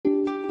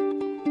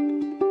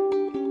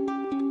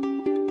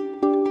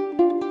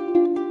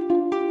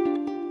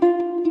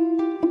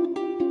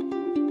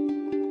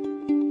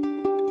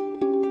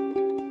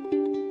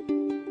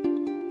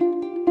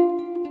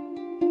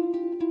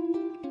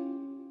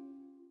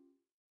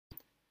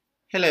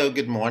Hello,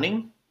 good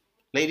morning.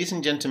 Ladies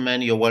and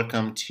gentlemen, you're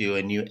welcome to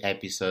a new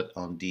episode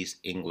on these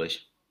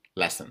English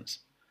lessons.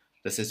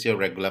 This is your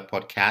regular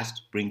podcast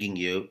bringing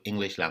you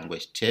English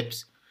language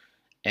tips.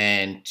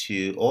 And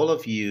to all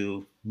of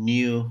you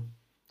new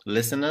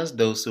listeners,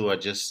 those who are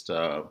just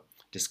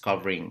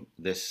discovering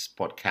this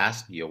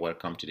podcast, you're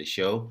welcome to the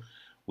show.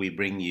 We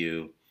bring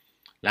you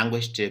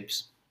language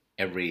tips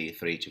every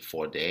 3 to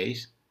 4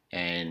 days,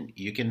 and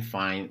you can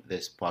find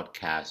this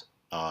podcast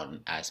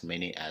on as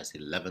many as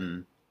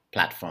 11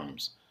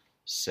 platforms.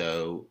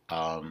 So,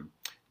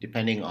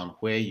 depending on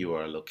where you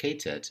are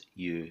located,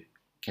 you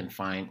can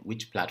find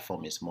which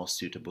platform is most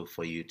suitable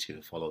for you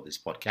to follow this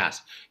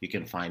podcast. You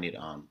can find it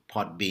on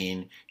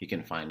Podbean, you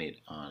can find it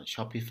on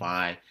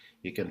Shopify,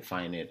 you can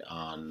find it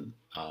on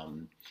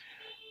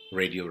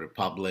Radio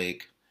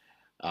Republic,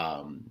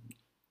 um,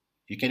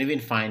 you can even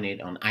find it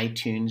on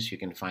iTunes. You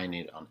can find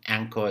it on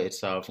Anchor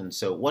itself. And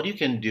so, what you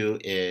can do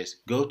is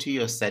go to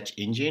your search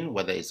engine,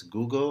 whether it's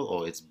Google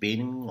or it's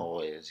Bing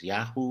or it's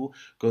Yahoo,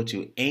 go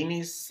to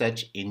any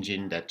search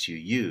engine that you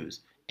use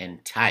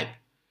and type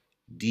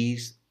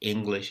these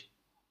English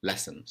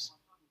lessons.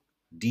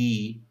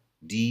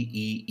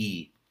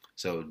 DEE.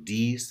 So,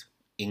 these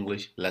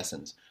English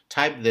lessons.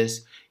 Type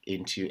this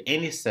into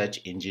any search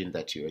engine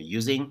that you are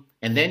using,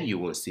 and then you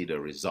will see the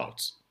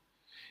results.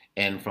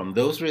 And from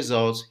those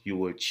results, you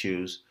will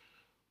choose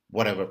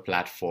whatever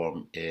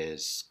platform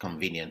is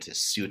convenient, is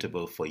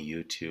suitable for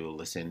you to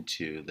listen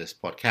to this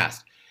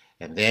podcast.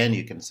 And then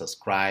you can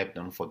subscribe.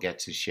 Don't forget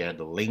to share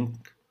the link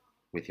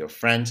with your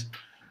friends.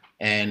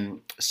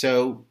 And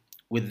so,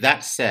 with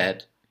that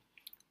said,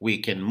 we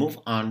can move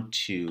on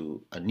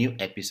to a new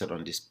episode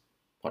on this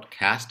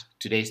podcast.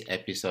 Today's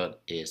episode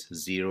is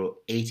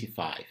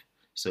 085.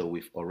 So,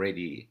 we've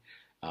already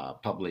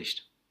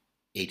published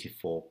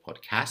 84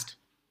 podcasts,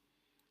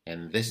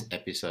 and this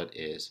episode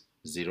is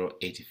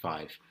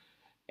 085,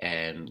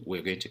 and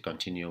we're going to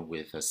continue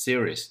with a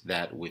series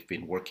that we've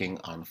been working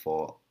on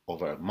for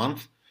over a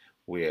month.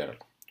 We're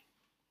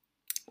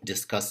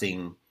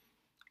discussing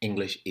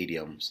English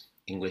idioms.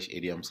 English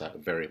idioms are a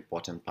very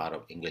important part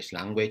of English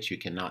language. You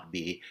cannot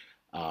be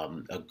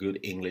a good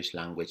English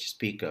language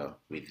speaker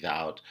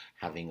without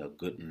having a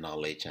good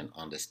knowledge and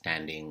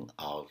understanding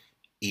of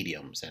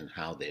idioms and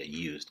how they're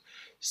used.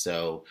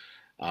 So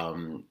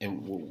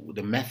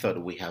the method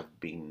we have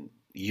been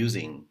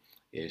using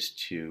is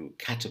to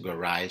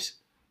categorize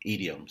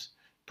idioms,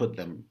 put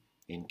them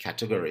in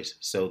categories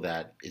so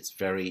that it's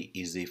very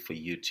easy for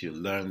you to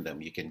learn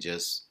them. You can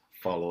just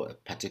follow a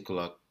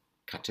particular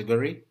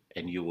category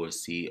and you will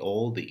see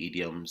all the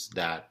idioms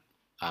that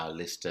are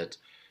listed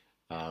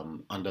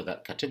under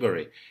that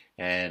category.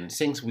 And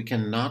since we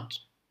cannot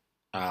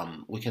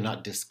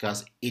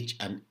discuss each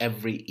and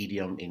every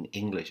idiom in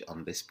English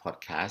on this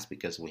podcast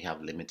because we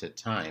have limited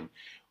time,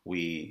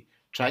 we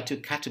try to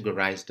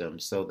categorize them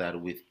so that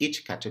with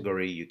each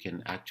category you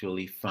can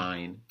actually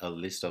find a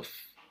list of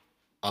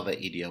other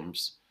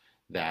idioms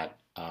that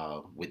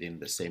are within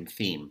the same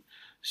theme.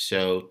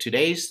 So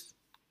today's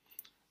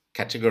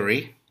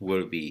category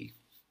will be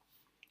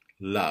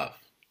love.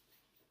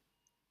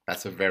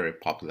 That's a very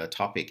popular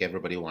topic.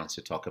 Everybody wants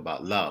to talk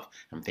about love.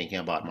 I'm thinking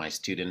about my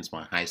students,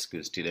 my high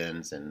school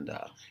students, and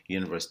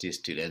university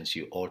students.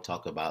 You all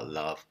talk about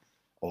love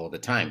all the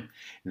time.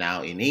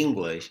 Now, in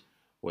English,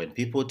 when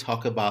people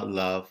talk about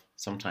love,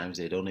 sometimes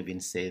they don't even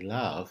say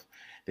love.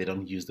 They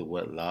don't use the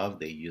word love.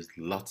 They use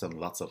lots and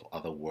lots of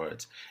other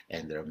words.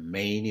 And there are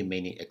many,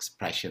 many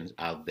expressions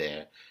out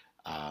there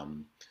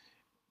um,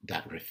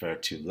 that refer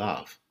to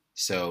love.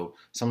 So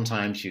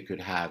sometimes you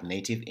could have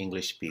native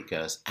English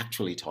speakers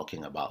actually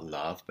talking about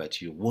love,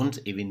 but you won't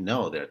even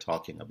know they're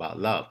talking about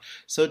love.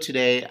 So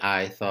today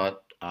I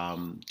thought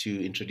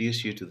to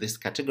introduce you to this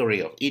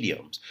category of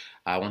idioms,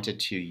 I wanted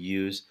to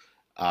use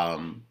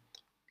um,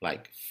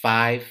 like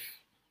five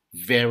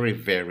very,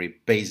 very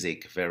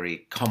basic,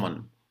 very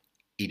common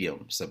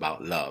idioms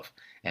about love.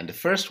 And the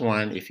first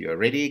one, if you're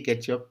ready,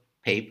 get your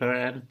paper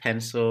and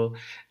pencil.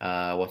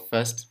 Our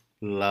first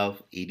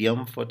love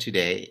idiom for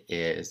today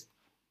is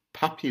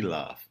puppy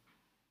love.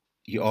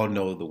 You all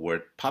know the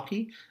word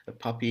puppy. A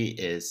puppy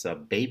is a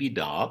baby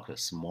dog, a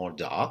small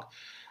dog.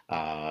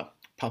 Uh,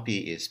 Puppy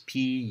is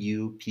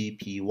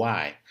Puppy,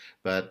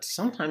 but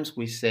sometimes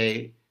we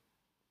say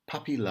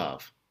puppy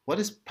love. What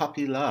is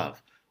puppy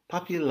love?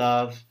 Puppy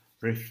love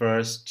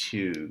refers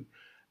to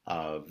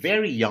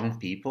very young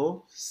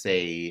people,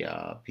 say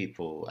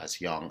people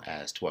as young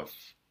as 12,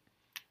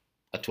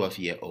 a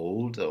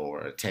 12-year-old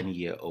or a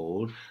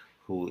 10-year-old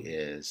who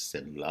is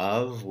in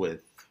love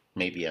with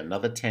maybe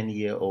another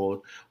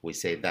 10-year-old. We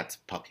say that's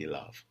puppy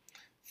love.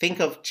 Think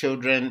of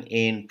children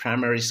in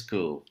primary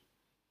school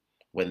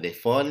when they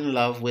fall in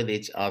love with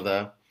each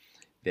other.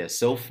 They're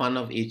so fond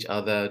of each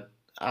other.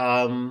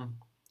 Um,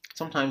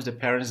 Sometimes the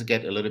parents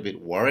get a little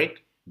bit worried,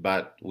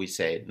 but we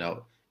say,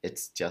 no,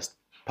 it's just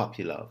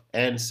puppy love.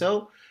 And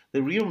so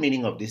the real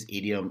meaning of this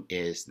idiom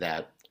is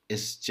that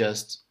it's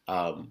just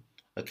a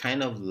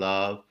kind of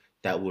love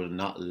that will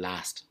not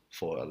last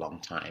for a long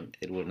time.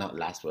 It will not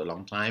last for a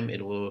long time.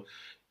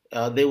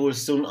 they will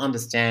soon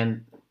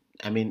understand.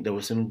 I mean, they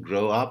will soon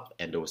grow up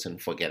and they will soon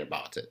forget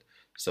about it.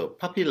 So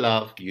puppy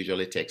love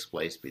usually takes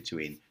place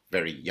between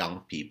very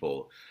young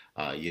people,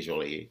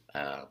 usually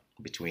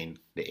between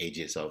the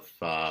ages of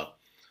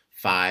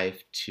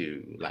 5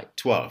 to like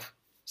 12.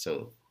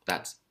 So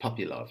that's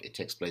puppy love. It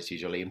takes place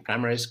usually in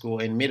primary school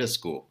and middle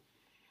school.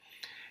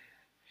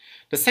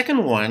 The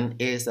second one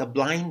is a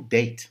blind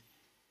date.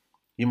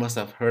 You must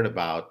have heard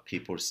about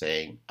people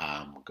saying,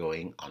 I'm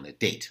going on a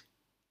date.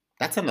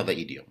 That's another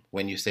idiom.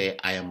 When you say,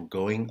 I am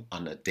going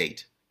on a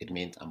date, it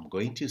means I'm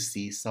going to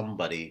see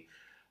somebody,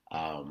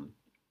 um,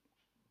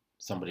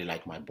 somebody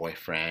like my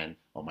boyfriend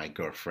or my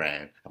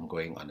girlfriend. I'm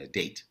going on a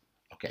date.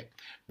 Okay.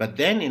 But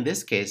then in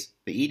this case,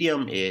 the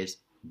idiom is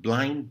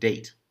blind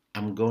date.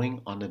 I'm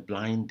going on a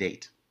blind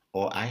date.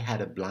 Or I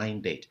had a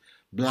blind date.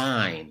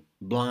 Blind,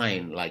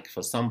 blind, like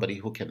for somebody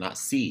who cannot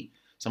see.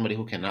 Somebody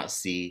who cannot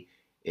see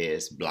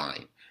is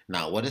blind.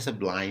 Now, what is a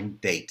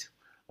blind date?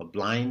 A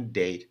blind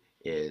date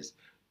is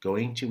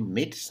going to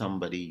meet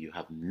somebody you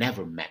have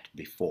never met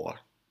before,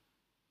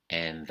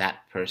 and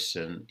that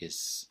person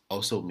is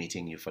also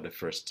meeting you for the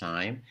first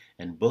time,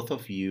 and both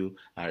of you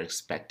are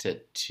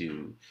expected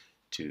to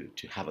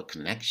have a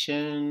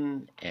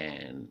connection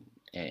and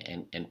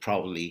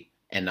probably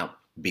end up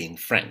being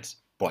friends,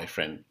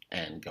 boyfriend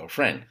and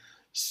girlfriend.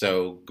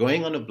 So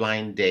going on a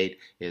blind date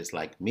is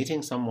like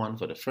meeting someone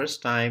for the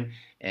first time,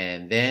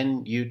 and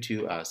then you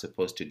two are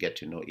supposed to get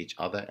to know each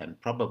other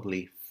and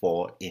probably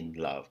fall in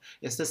love.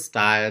 It's the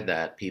style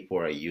that people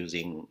are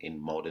using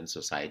in modern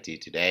society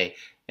today,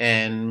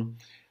 and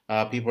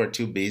people are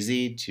too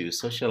busy to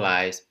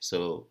socialize,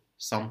 so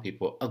some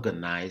people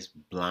organize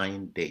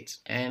blind dates,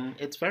 and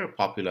it's very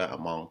popular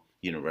among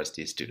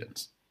university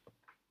students.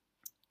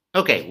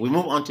 Okay, we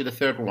move on to the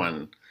third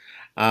one.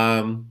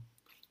 Um,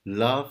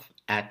 Love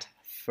at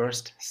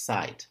first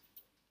sight.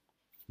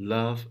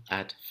 Love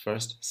at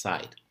first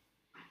sight.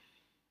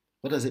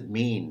 What does it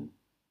mean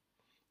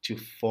to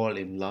fall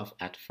in love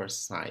at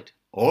first sight?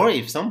 Or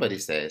if somebody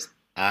says,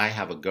 I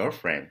have a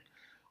girlfriend,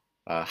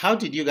 how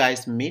did you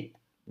guys meet?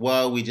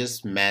 Well, we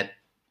just met.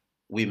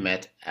 We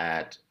met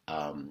at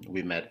a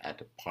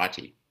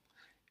party.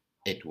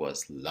 It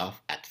was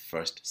love at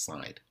first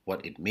sight.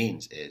 What it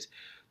means is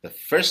the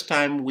first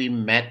time we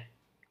met,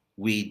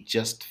 we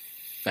just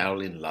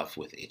fell in love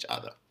with each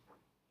other.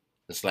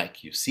 It's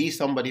like you see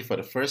somebody for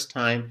the first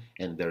time,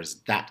 and there's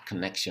that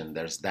connection,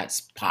 there's that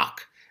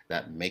spark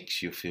that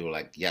makes you feel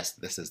like, yes,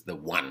 this is the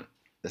one,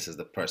 this is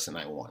the person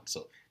I want.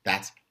 So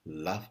that's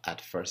love at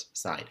first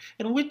sight,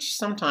 and which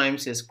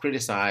sometimes is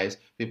criticized.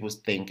 People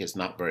think it's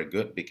not very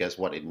good because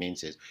what it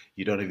means is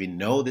you don't even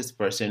know this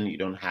person, you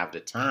don't have the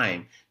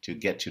time to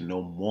get to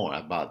know more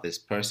about this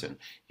person.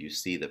 You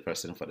see the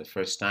person for the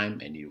first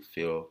time, and you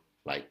feel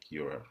like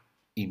you're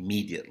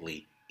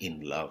immediately in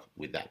love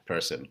with that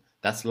person.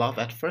 That's love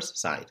at first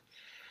sight.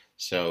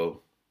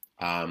 So,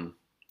 a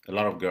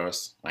lot of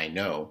girls I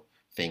know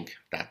think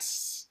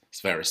it's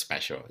very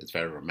special, it's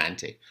very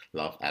romantic,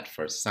 love at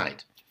first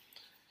sight.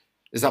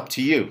 It's up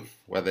to you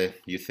whether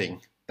you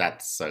think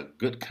that's a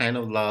good kind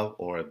of love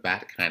or a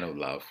bad kind of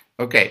love.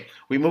 Okay,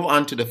 we move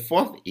on to the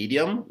fourth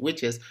idiom,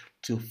 which is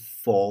to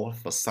fall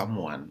for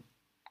someone.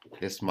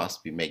 This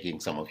must be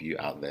making some of you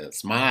out there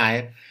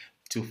smile.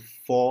 To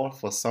fall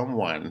for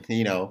someone.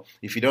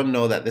 If you don't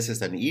know that this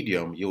is an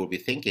idiom, you will be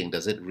thinking,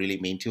 does it really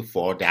mean to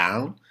fall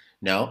down?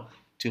 No.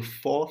 To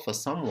fall for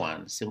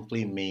someone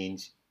simply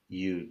means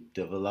you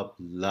develop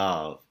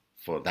love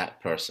for that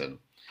person.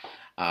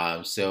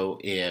 So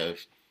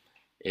if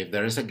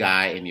there is a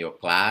guy in your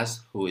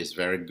class who is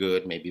very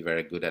good, maybe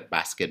very good at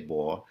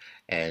basketball,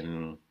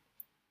 and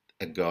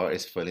a girl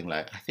is feeling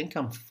like, I think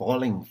I'm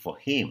falling for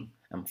him.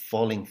 I'm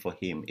falling for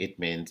him. It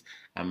means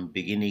I'm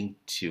beginning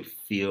to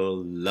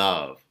feel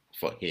love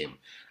for him.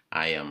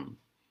 I am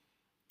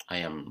I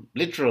am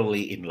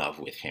literally in love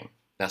with him.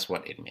 That's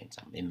what it means.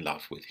 I'm in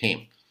love with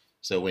him.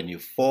 So when you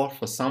fall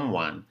for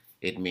someone,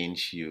 it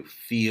means you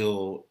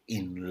feel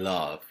in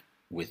love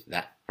with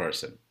that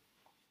person.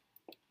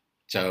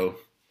 So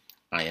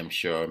I am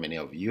sure many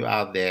of you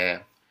out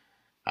there,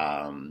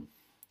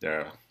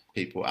 there are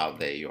people out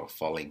there you're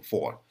falling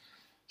for.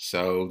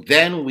 So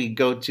then we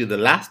go to the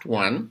last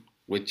one,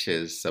 which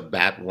is a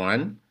bad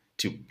one,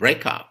 to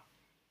break up.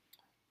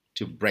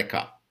 To break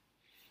up.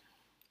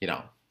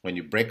 When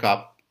you break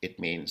up, it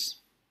means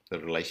the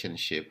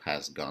relationship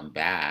has gone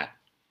bad.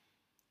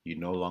 You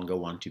no longer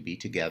want to be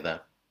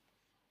together.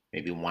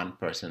 Maybe one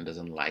person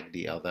doesn't like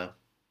the other,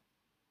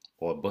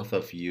 or both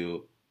of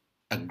you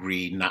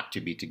agree not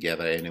to be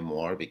together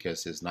anymore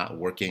because it's not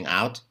working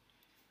out.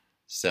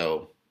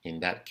 So in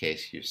that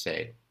case, you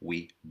say,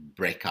 we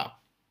break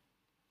up.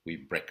 We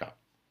break up.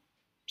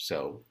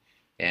 So,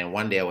 and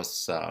one day I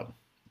was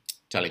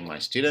telling my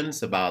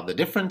students about the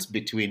difference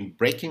between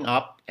breaking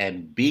up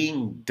and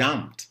being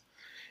dumped.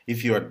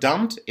 If you're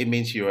dumped, it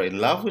means you're in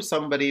love with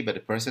somebody, but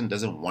the person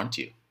doesn't want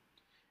you.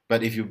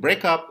 But if you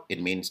break up,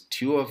 it means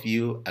two of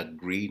you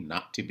agree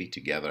not to be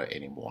together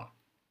anymore.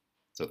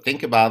 So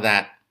think about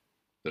that.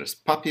 There's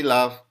puppy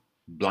love,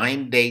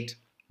 blind date,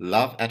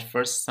 love at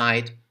first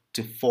sight,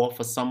 to fall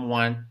for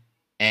someone,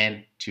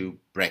 and to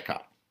break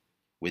up.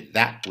 With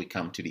that, we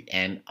come to the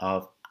end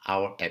of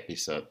our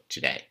episode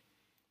today.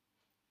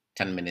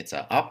 10 minutes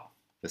are up.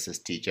 This is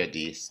Teacher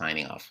D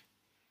signing off.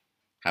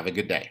 Have a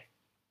good day.